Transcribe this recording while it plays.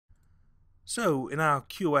So in our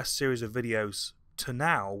QoS series of videos to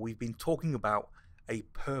now, we've been talking about a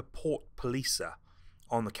per port policer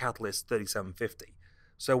on the Catalyst 3750.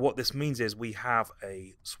 So what this means is we have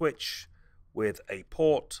a switch with a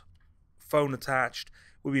port, phone attached.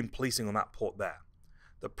 We've been policing on that port there.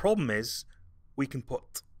 The problem is we can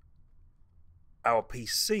put our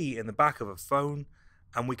PC in the back of a phone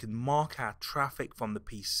and we can mark our traffic from the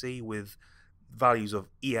PC with values of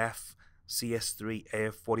EF, CS3,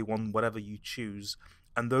 AF41, whatever you choose,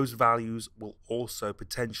 and those values will also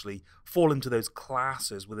potentially fall into those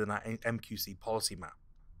classes within our MQC policy map.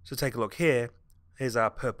 So take a look here. Here's our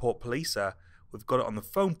per port policer. We've got it on the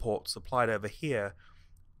phone port supplied over here,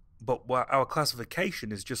 but our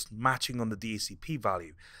classification is just matching on the DHCP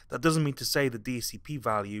value. That doesn't mean to say the DHCP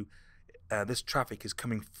value, this traffic is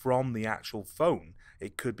coming from the actual phone.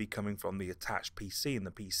 It could be coming from the attached PC in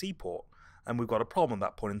the PC port, and we've got a problem at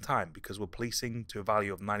that point in time because we're policing to a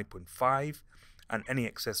value of 90.5, and any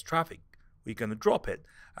excess traffic, we're going to drop it,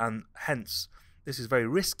 and hence this is very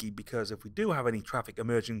risky because if we do have any traffic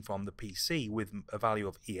emerging from the PC with a value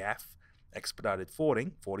of EF, expedited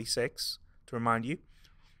forwarding, 46, to remind you,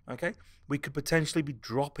 okay, we could potentially be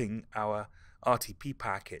dropping our RTP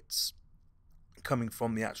packets coming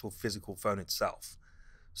from the actual physical phone itself.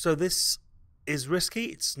 So this is risky,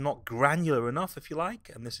 it's not granular enough if you like,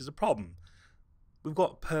 and this is a problem. We've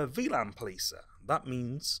got per vlan policer. That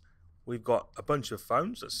means we've got a bunch of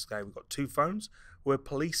phones, let's say we've got 2 phones, we're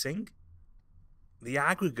policing the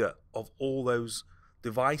aggregate of all those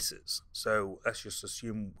devices. So let's just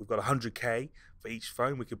assume we've got 100k for each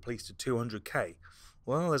phone, we could police to 200k.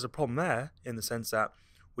 Well, there's a problem there in the sense that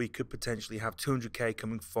we could potentially have 200k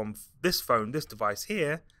coming from this phone, this device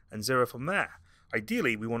here, and 0 from there.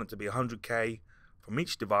 Ideally, we want it to be 100k from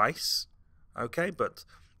each device, okay, but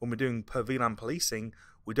when we're doing per VLAN policing,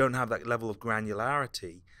 we don't have that level of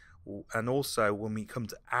granularity, and also when we come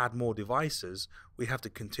to add more devices, we have to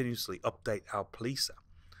continuously update our policer.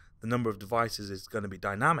 The number of devices is going to be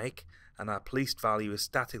dynamic, and our policed value is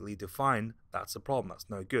statically defined. That's a problem, that's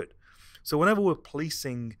no good. So whenever we're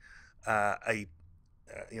policing a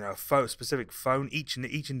specific phone, each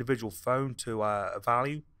individual phone to a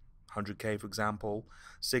value, 100k for example,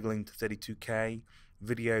 signaling to 32k,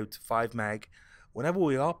 video to 5 meg. Whenever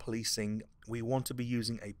we are policing, we want to be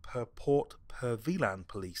using a per port per VLAN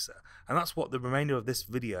policer, and that's what the remainder of this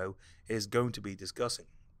video is going to be discussing.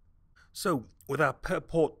 So with our per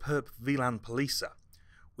port per VLAN policer,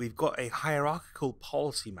 we've got a hierarchical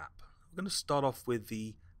policy map. We're going to start off with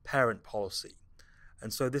the parent policy,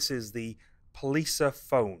 and so this is the policer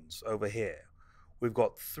phones over here. We've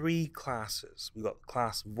got 3 classes. We've got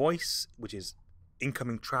class voice, which is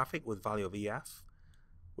incoming traffic with value of EF.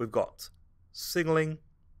 We've got signaling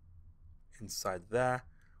inside there.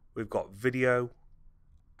 We've got video,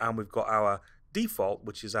 and we've got our default,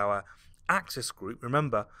 which is our access group.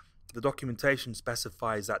 Remember, the documentation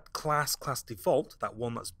specifies that class default, that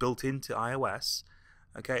one that's built into iOS,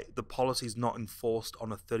 okay, the policy is not enforced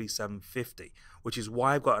on a 3750, which is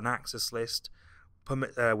why I've got an access list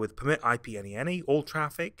with permit IP any all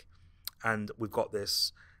traffic, and we've got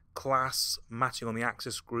this class matching on the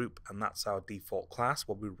access group, and that's our default class.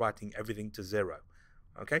 We'll be writing everything to 0.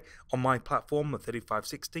 Okay, on my platform, the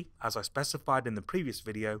 3560, as I specified in the previous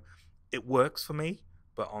video, it works for me,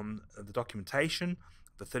 but on the documentation,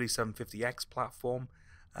 the 3750X platform,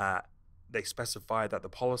 they specify that the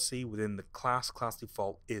policy within the class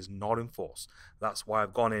default is not enforced. That's why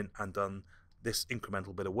I've gone in and done this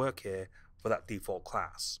incremental bit of work here for that default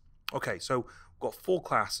class. Okay, so we've got 4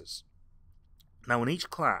 classes. Now in each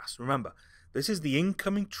class, remember, this is the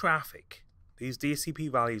incoming traffic. These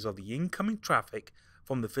DHCP values are the incoming traffic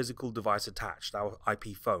from the physical device attached, our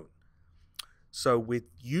IP phone. So with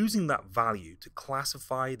using that value to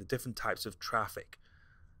classify the different types of traffic,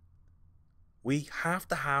 we have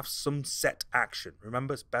to have some set action.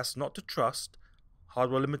 Remember, it's best not to trust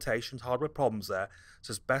hardware limitations, hardware problems there.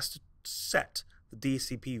 So it's best to set the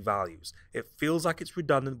DHCP values. It feels like it's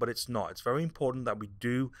redundant, but it's not. It's very important that we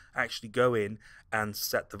do actually go in and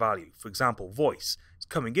set the value. For example, voice. It's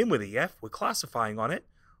coming in with EF. We're classifying on it.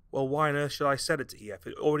 Well, why on earth should I set it to EF?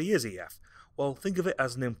 It already is EF. Well, think of it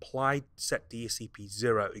as an implied set DHCP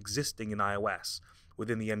 0 existing in iOS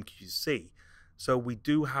within the MQC. So we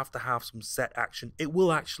do have to have some set action. It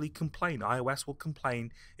will actually complain. iOS will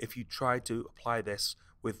complain if you try to apply this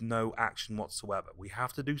with no action whatsoever. We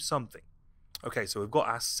have to do something. Okay, so we've got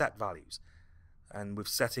our set values, and we're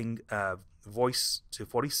setting voice to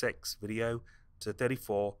 46, video to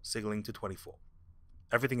 34, signaling to 24.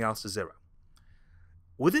 Everything else is 0.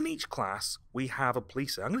 Within each class, we have a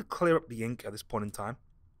policer. I'm going to clear up the ink at this point in time,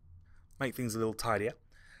 make things a little tidier.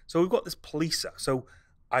 So we've got this policer. So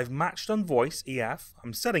I've matched on voice, EF,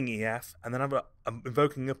 I'm setting EF, and then I'm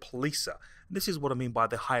invoking a policer. And this is what I mean by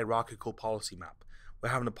the hierarchical policy map. We're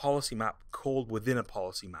having a policy map called within a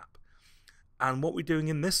policy map. And what we're doing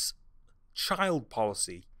in this child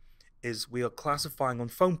policy is we are classifying on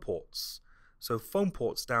phone ports. So phone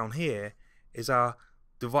ports down here is our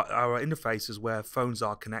interfaces where phones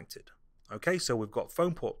are connected. Okay, so we've got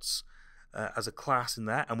phone ports as a class in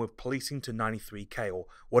there, and we're policing to 93K or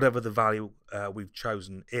whatever the value we've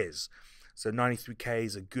chosen is. So 93K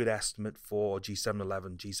is a good estimate for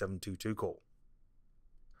G711, G722 call.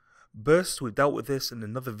 Bursts, we've dealt with this in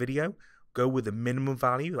another video. Go with the minimum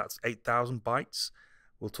value, that's 8,000 bytes.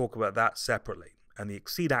 We'll talk about that separately. And the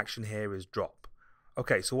exceed action here is drop.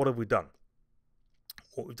 Okay, so what have we done?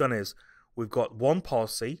 What we've done is we've got one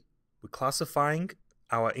policy, we're classifying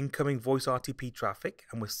our incoming voice RTP traffic,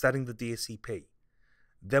 and we're setting the DSCP.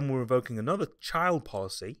 Then we're invoking another child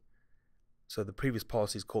policy. So the previous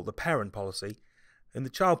policy is called the parent policy. In the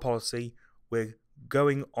child policy, we're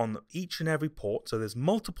going on each and every port. So there's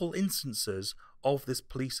multiple instances of this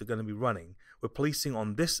policer going to be running. We're policing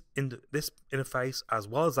on this interface as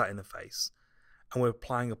well as that interface. And we're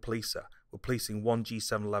applying a policer. We're policing one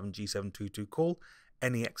G711, G722 call.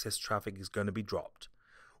 Any excess traffic is going to be dropped.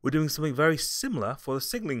 We're doing something very similar for the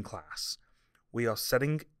signaling class. We are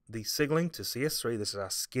setting the signaling to CS3. This is our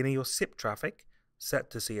skinny or SIP traffic set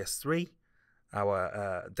to CS3,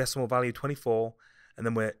 our decimal value 24, and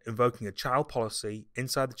then we're invoking a child policy.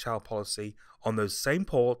 Inside the child policy, on those same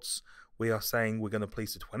ports, we are saying we're going to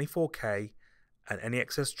police the 24K, and any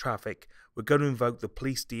excess traffic, we're going to invoke the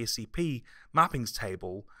police DSCP mappings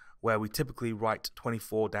table, where we typically write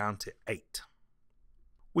 24 down to 8.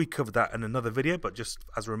 We covered that in another video, but just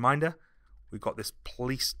as a reminder, we've got this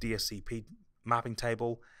police DSCP mapping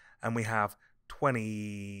table, and we have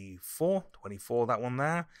 24, that one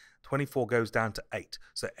there. 24 goes down to 8.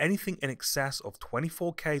 So anything in excess of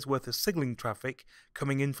 24K's worth of signaling traffic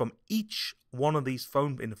coming in from each one of these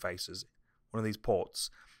phone interfaces, one of these ports,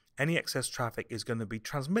 any excess traffic is going to be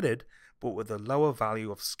transmitted, but with a lower value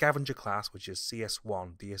of scavenger class, which is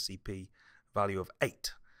CS1 DSCP value of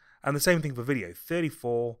 8. And the same thing for video,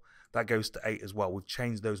 34, that goes to 8 as well. We've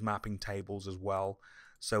changed those mapping tables as well.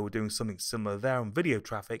 So we're doing something similar there on video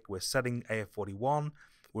traffic. We're setting AF41.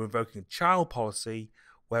 We're invoking a child policy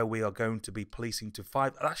where we are going to be policing to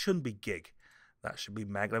 5. That shouldn't be gig. That should be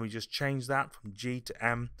meg. Let me just change that from G to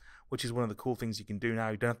M, which is one of the cool things you can do now.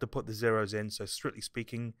 You don't have to put the zeros in. So strictly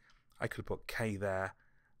speaking, I could have put K there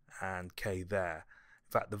and K there.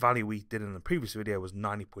 In fact, the value we did in the previous video was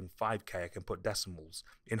 90.5K. I can put decimals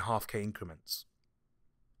in half K increments.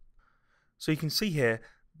 So you can see here,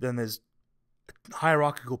 then there's a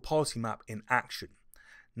hierarchical policy map in action.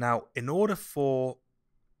 Now, in order for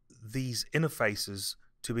these interfaces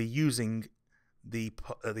to be using the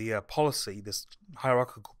policy, this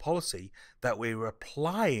hierarchical policy that we're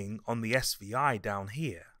applying on the SVI down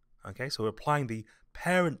here, okay, so we're applying the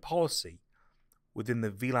parent policy within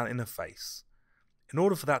the VLAN interface. In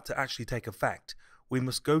order for that to actually take effect, we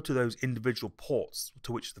must go to those individual ports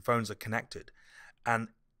to which the phones are connected and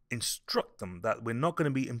instruct them that we're not going to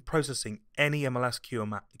be processing any MLS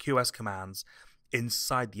QoS commands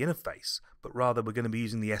inside the interface, but rather we're going to be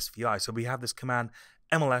using the SVI. So we have this command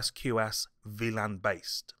MLS QoS VLAN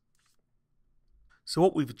based. So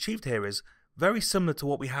what we've achieved here is very similar to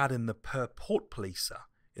what we had in the per port policer,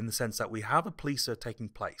 in the sense that we have a policer taking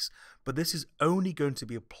place, but this is only going to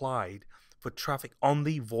be applied for traffic on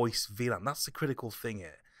the voice VLAN. That's the critical thing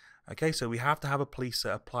here. Okay, so we have to have a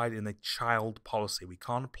policer applied in the child policy. We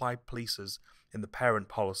can't apply policers in the parent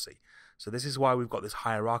policy. So this is why we've got this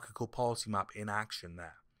hierarchical policy map in action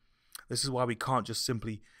there. This is why we can't just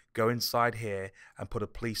simply go inside here and put a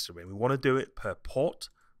policer in. We want to do it per port.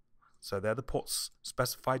 So they're the ports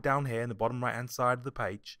specified down here in the bottom right hand side of the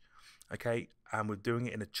page. Okay, and we're doing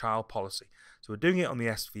it in a child policy. So we're doing it on the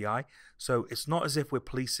SVI. So it's not as if we're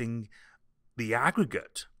policing the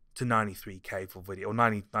aggregate to 93K for video, or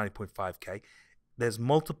 90.5K. There's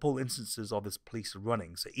multiple instances of this policer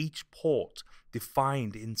running. So each port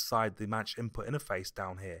defined inside the match input interface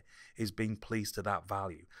down here is being policed to that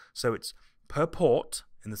value. So it's per port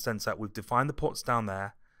in the sense that we've defined the ports down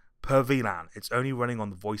there per VLAN. It's only running on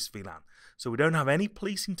the voice VLAN. So we don't have any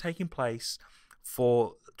policing taking place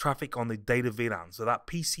for traffic on the data VLAN. So that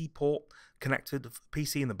PC port connected,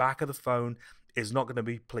 PC in the back of the phone, is not going to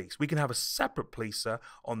be policed. We can have a separate policer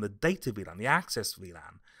on the data VLAN, the access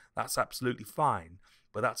VLAN. That's absolutely fine,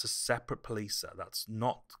 but that's a separate policer. That's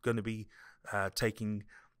not going to be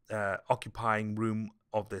occupying room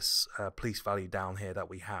of this police value down here that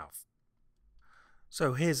we have.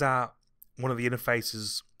 So here's one of the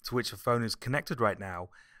interfaces to which the phone is connected right now,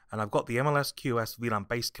 and I've got the MLS QoS VLAN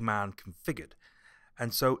base command configured.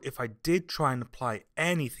 And so if I did try and apply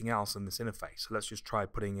anything else in this interface, so let's just try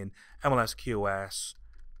putting in MLS QoS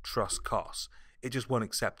trust costs, it just won't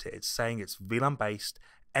accept it. It's saying it's VLAN based.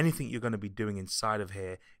 Anything you're going to be doing inside of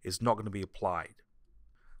here is not going to be applied.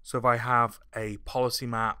 So if I have a policy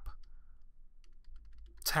map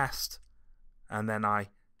test, and then I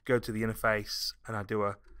go to the interface and I do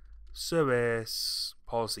a service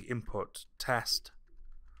policy input test,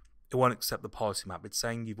 it won't accept the policy map. It's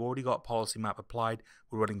saying you've already got policy map applied.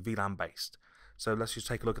 We're running VLAN based. So let's just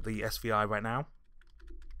take a look at the SVI right now.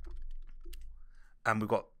 And we've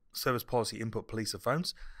got service policy input police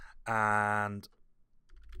phones. And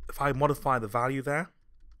if I modify the value there,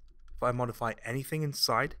 if I modify anything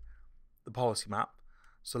inside the policy map,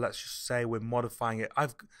 so let's just say we're modifying it.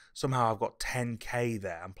 Somehow I've got 10K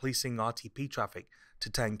there. I'm policing RTP traffic to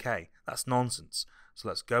 10K. That's nonsense. So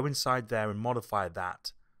let's go inside there and modify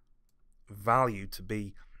that value to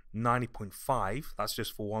be 90.5. That's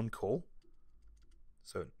just for one call.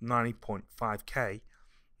 So 90.5K.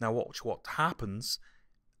 Now what happens,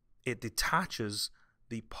 it detaches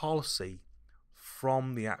the policy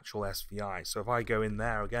from the actual SVI. So if I go in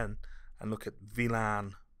there again and look at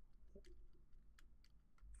VLAN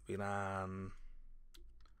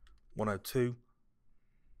 102,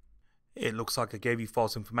 it looks like I gave you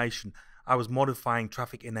false information. I was modifying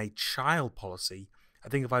traffic in a child policy. I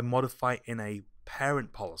think if I modify in a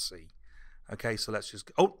parent policy, okay, so let's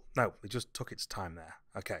just, oh no, it just took its time there.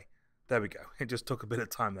 Okay, there we go. It just took a bit of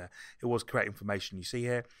time there. It was correct information. You see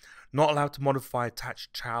here, not allowed to modify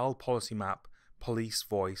attached child policy map, police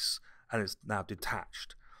voice, and it's now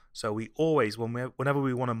detached. So we always, whenever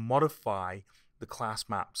we want to modify the class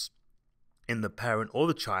maps in the parent or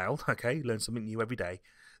the child, okay, learn something new every day,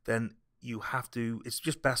 then you have to, it's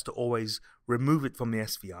just best to always remove it from the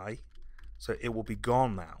SVI. So it will be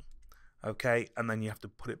gone now, okay? And then you have to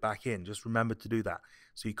put it back in. Just remember to do that.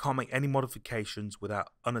 So you can't make any modifications without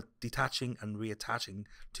detaching and reattaching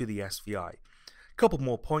to the SVI. A couple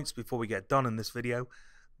more points before we get done in this video.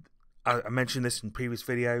 I mentioned this in previous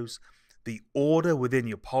videos. The order within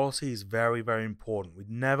your policy is very, very important. We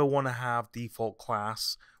never want to have default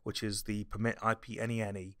class, which is the permit IP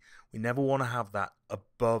any. We never want to have that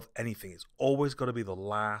above anything. It's always got to be the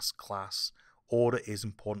last class. Order is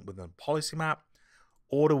important within a policy map.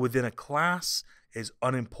 Order within a class is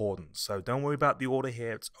unimportant. So don't worry about the order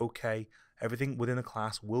here. It's okay. Everything within a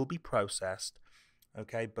class will be processed.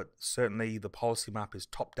 Okay, but certainly the policy map is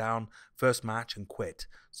top down, first match and quit.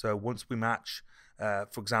 So once we match,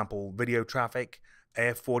 for example, video traffic,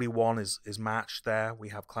 AF41 is matched there. We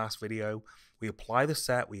have class video. We apply the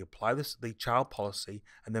set, we apply the child policy,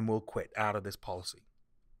 and then we'll quit out of this policy.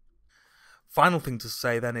 Final thing to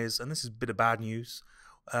say then is, and this is a bit of bad news,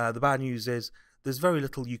 the bad news is there's very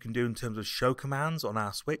little you can do in terms of show commands on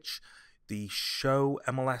our switch. The show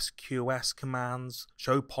MLS QoS commands,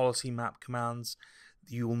 show policy map commands,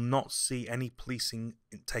 you will not see any policing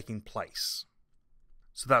taking place.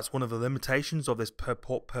 So that's one of the limitations of this per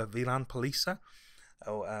port per VLAN policer.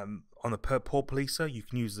 On the per port policer, you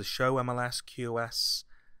can use the show MLS QoS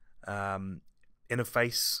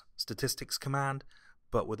interface statistics command,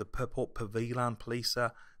 but with a per port per VLAN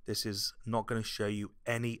policer, this is not going to show you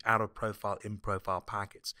any out of profile, in profile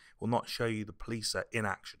packets. It will not show you the policer in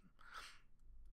action.